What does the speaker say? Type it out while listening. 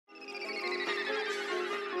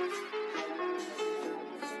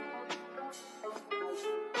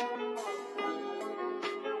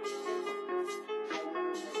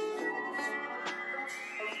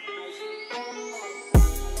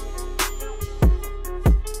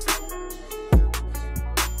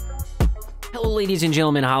Hello ladies and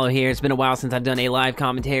gentlemen, Hollow here. It's been a while since I've done a live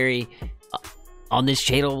commentary on this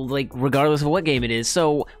channel, like regardless of what game it is.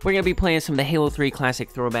 So we're going to be playing some of the Halo 3 Classic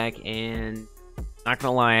Throwback, and not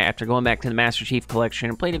gonna lie, after going back to the Master Chief Collection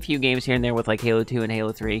and playing a few games here and there with like Halo 2 and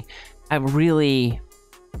Halo 3, I really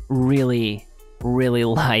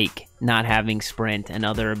like not having sprint and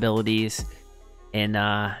other abilities in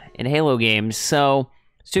Halo games. So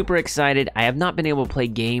super excited. I have not been able to play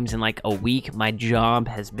games in like a week. My job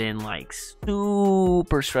has been like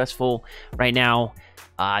super stressful right now.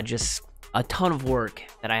 Just a ton of work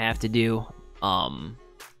that I have to do.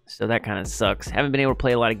 So that kind of sucks. Haven't been able to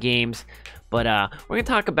play a lot of games, but we're gonna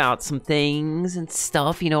talk about some things and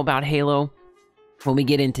stuff, you know, about Halo when we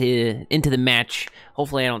get into the match.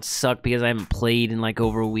 Hopefully I don't suck because I haven't played in like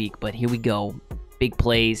over a week, but here we go. Big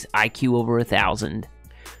plays, IQ over 1,000.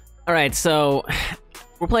 All right, so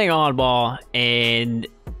we're playing Oddball, and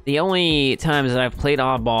the only times that I've played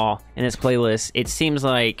Oddball in this playlist, it seems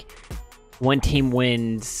like one team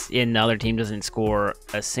wins and the other team doesn't score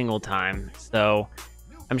a single time. So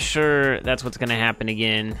I'm sure that's what's gonna happen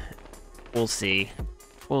again. We'll see.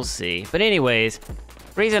 We'll see. But anyways, the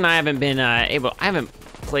reason I haven't been I haven't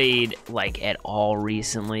played like at all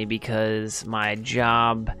recently because my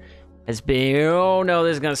job has been, oh no,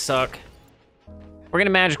 this is gonna suck. We're gonna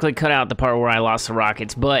magically cut out the part where I lost the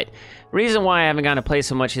rockets, but the reason why I haven't gotten to play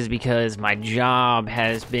so much is because my job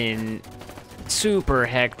has been super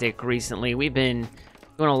hectic recently. We've been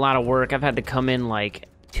doing a lot of work. I've had to come in like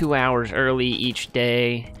 2 hours early each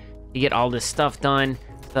day to get all this stuff done.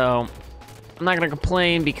 So I'm not gonna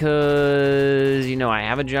complain because, you know, I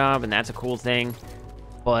have a job and that's a cool thing,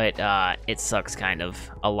 but it sucks kind of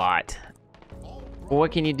a lot. But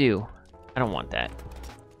what can you do? I don't want that.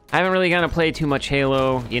 I haven't really gotten to play too much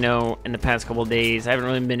Halo, you know, in the past couple of days. I haven't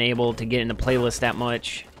really been able to get in the playlist that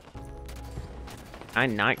much. Did I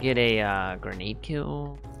not get a grenade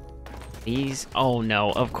kill? These? Oh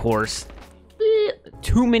no, of course.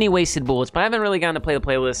 Too many wasted bullets, but I haven't really gotten to play the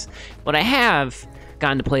playlist. But I have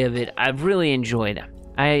gotten to play of it. I've really enjoyed.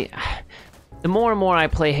 The more and more I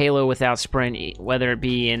play Halo without sprint, whether it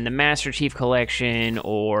be in the Master Chief Collection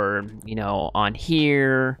or, you know, on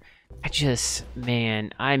here,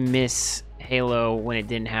 man, I miss Halo when it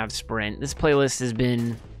didn't have sprint. This playlist has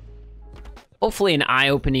been hopefully an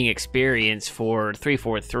eye-opening experience for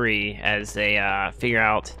 343 as they figure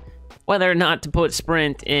out whether or not to put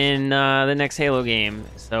sprint in the next Halo game.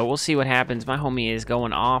 So we'll see what happens. My homie is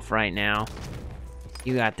going off right now.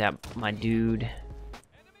 You got that, my dude.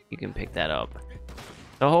 You can pick that up.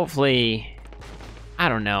 So hopefully, I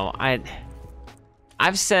don't know.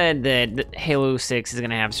 I've said that Halo 6 is going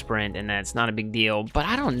to have sprint and that's not a big deal, but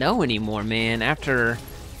I don't know anymore, man. After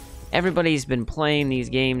everybody's been playing these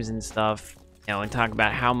games and stuff, you know, and talk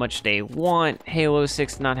about how much they want Halo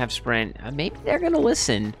 6 to not have sprint, maybe they're going to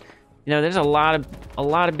listen. You know, there's a lot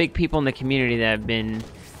of big people in the community that have been,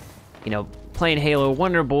 you know, playing Halo.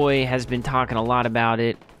 Wonder Boy has been talking a lot about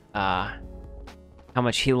it, how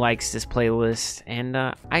much he likes this playlist, and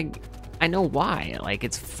I know why. Like,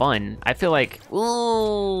 it's fun. I feel like,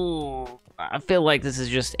 ooh, I feel like this is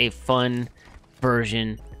just a fun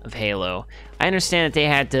version of Halo. I understand that they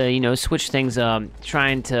had to, you know, switch things up,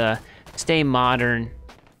 trying to stay modern,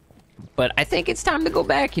 but I think it's time to go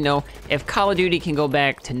back, you know. If Call of Duty can go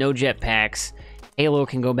back to no jetpacks, Halo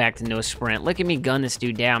can go back to no sprint. Look at me gun this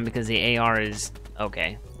dude down because the AR is...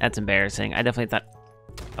 Okay, that's embarrassing. I definitely thought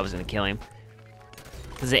I was gonna kill him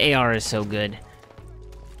because the AR is so good.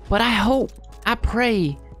 But I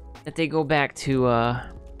pray that they go back to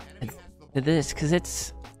this, because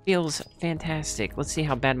it feels fantastic. Let's see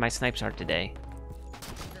how bad my snipes are today.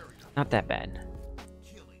 Not that bad.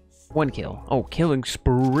 1 kill. Oh, killing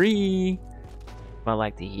spree. I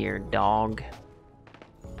like to hear, dog.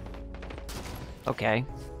 Okay.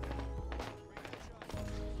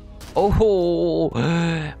 Oh,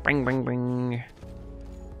 bring.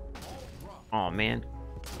 Oh man,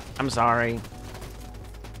 I'm sorry.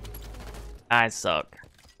 I suck.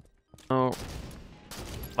 Oh.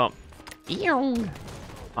 Ew.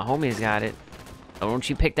 My homie's got it. Oh, don't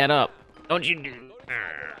you pick that up? Don't you do?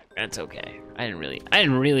 That's okay. I didn't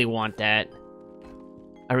really want that.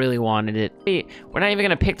 I really wanted it. Hey, we're not even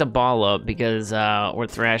gonna pick the ball up because we're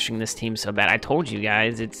thrashing this team so bad. I told you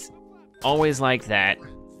guys, it's always like that.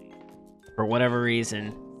 For whatever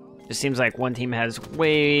reason, it seems like one team has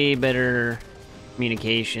way better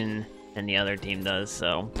communication than the other team does.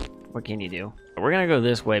 So what can you do? We're gonna go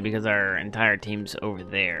this way because our entire team's over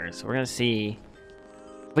there. So we're gonna see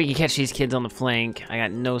if we can catch these kids on the flank. I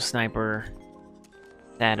got no sniper.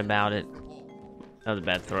 Sad about it. That was a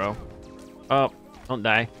bad throw. Oh, don't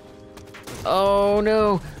die. Oh,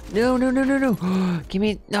 no. No, no, no, no, no. Give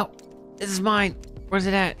me... No. This is mine. Where's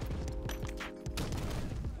it at?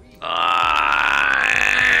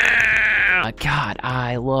 God,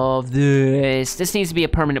 I love this. This needs to be a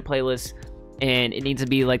permanent playlist, and it needs to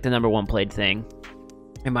be like the #1 played thing,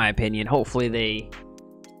 in my opinion. Hopefully they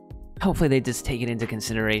just take it into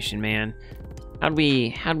consideration, man. How'd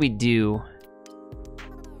we do?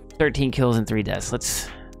 13 kills and 3 deaths.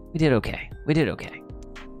 We did okay. We did okay.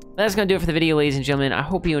 That's gonna do it for the video, ladies and gentlemen. I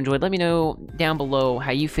hope you enjoyed. Let me know down below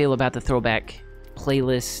how you feel about the Throwback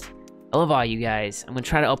playlist. I love all you guys. I'm gonna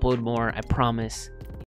try to upload more, I promise.